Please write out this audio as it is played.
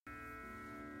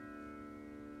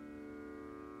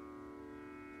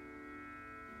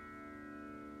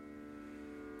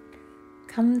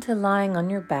Come to lying on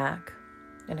your back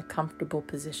in a comfortable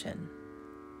position.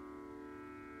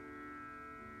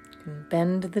 You can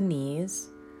bend the knees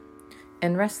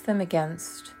and rest them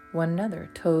against one another,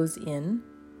 toes in,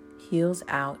 heels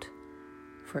out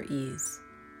for ease.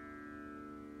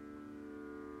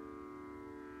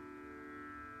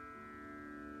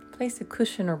 Place a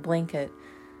cushion or blanket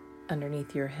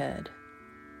underneath your head.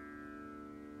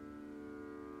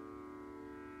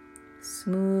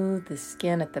 Smooth the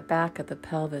skin at the back of the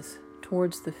pelvis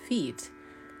towards the feet,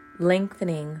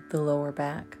 lengthening the lower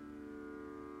back.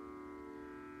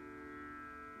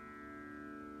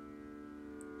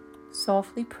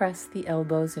 Softly press the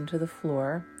elbows into the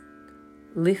floor,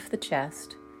 lift the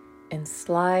chest, and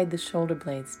slide the shoulder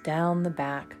blades down the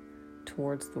back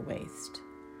towards the waist.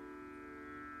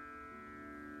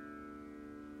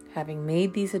 Having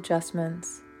made these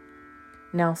adjustments,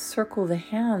 now circle the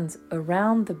hands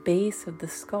around the base of the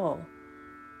skull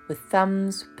with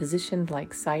thumbs positioned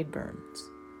like sideburns,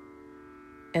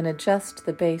 and adjust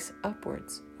the base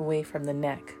upwards away from the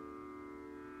neck.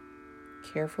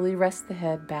 Carefully rest the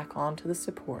head back onto the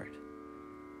support.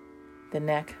 The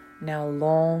neck now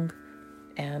long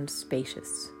and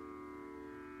spacious.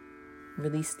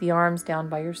 Release the arms down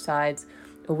by your sides,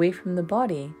 away from the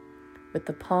body, with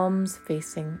the palms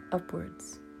facing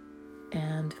upwards,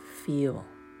 and feel.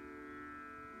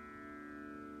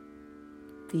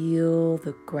 Feel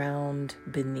the ground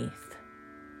beneath.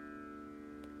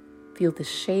 Feel the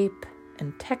shape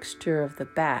and texture of the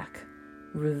back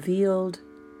revealed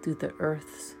through the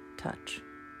earth's touch.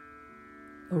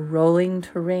 A rolling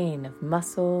terrain of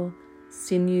muscle,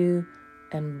 sinew,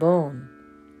 and bone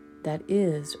that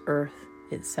is earth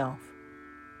itself.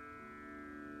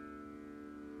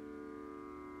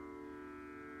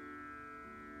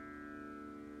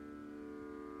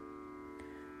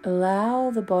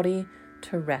 Allow the body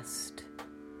to rest.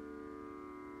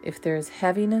 If there is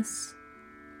heaviness,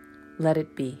 let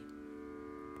it be.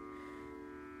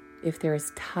 If there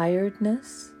is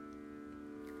tiredness,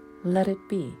 let it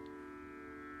be.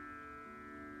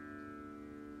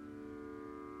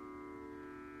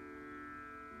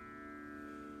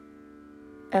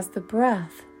 As the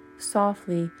breath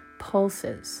softly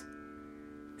pulses,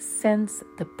 sense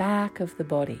the back of the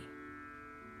body.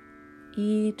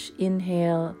 Each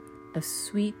inhale, a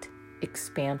sweet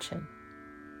expansion.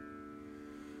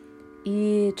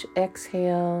 Each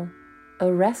exhale, a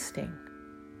resting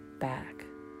back,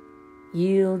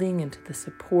 yielding into the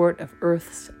support of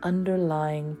Earth's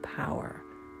underlying power,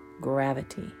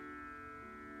 gravity.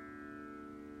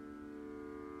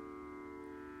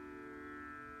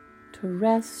 To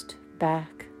rest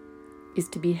back is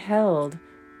to be held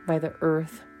by the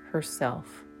Earth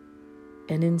herself,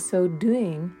 and in so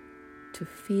doing, to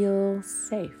feel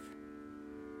safe,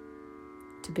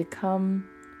 to become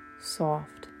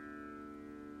soft.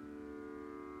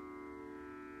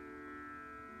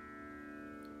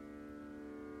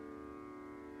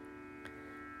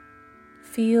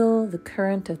 Feel the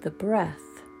current of the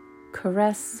breath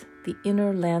caress the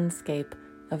inner landscape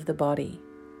of the body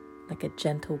like a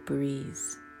gentle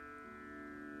breeze.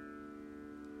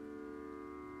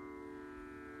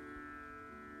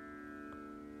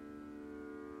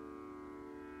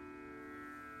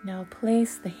 Now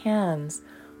place the hands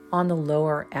on the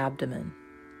lower abdomen.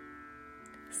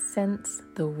 Sense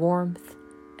the warmth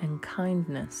and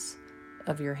kindness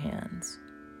of your hands.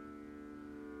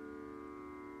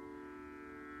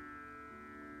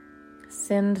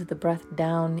 Send the breath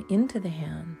down into the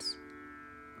hands,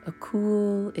 a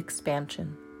cool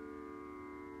expansion.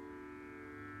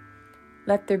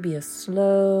 Let there be a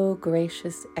slow,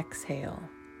 gracious exhale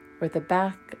where the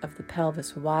back of the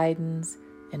pelvis widens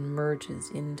and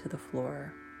merges into the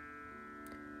floor.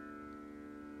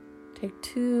 Take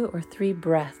 2 or 3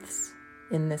 breaths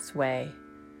in this way,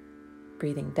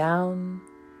 breathing down,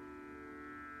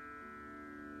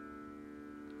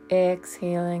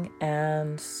 exhaling,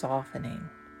 and softening.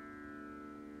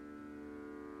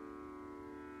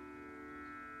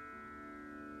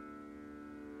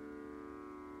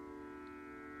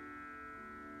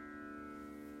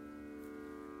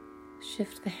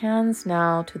 Shift the hands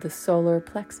now to the solar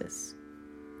plexus,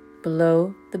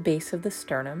 below the base of the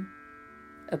sternum,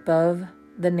 above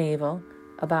the navel,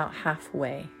 about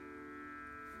halfway.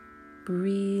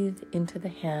 Breathe into the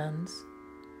hands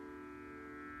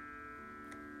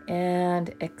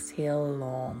and exhale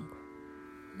long.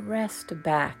 Rest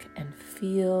back and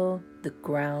feel the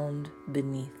ground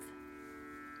beneath.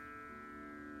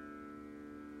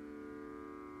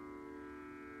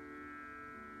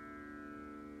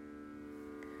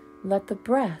 Let the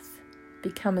breath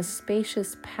become a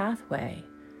spacious pathway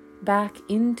back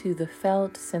into the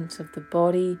felt sense of the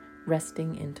body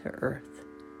resting into earth,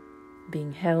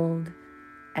 being held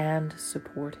and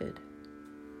supported.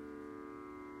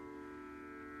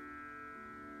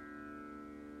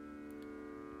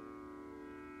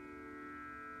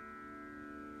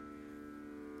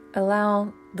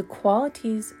 Allow the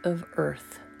qualities of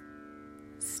earth,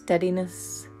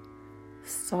 steadiness,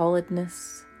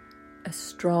 solidness, a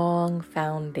strong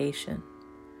foundation,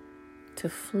 to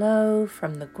flow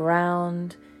from the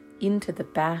ground into the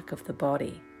back of the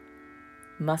body,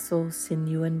 muscle,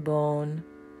 sinew, and bone,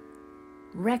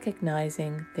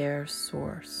 recognizing their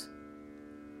source.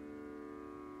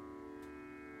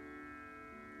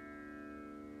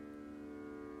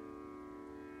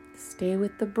 Stay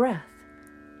with the breath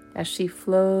as she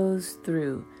flows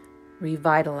through,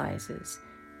 revitalizes,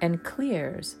 and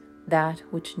clears that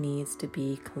which needs to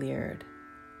be cleared.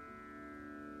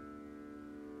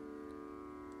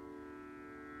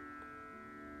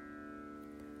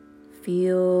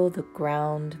 Feel the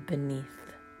ground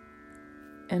beneath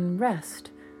and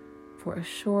rest for a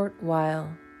short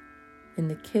while in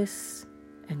the kiss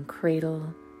and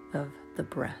cradle of the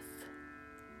breath.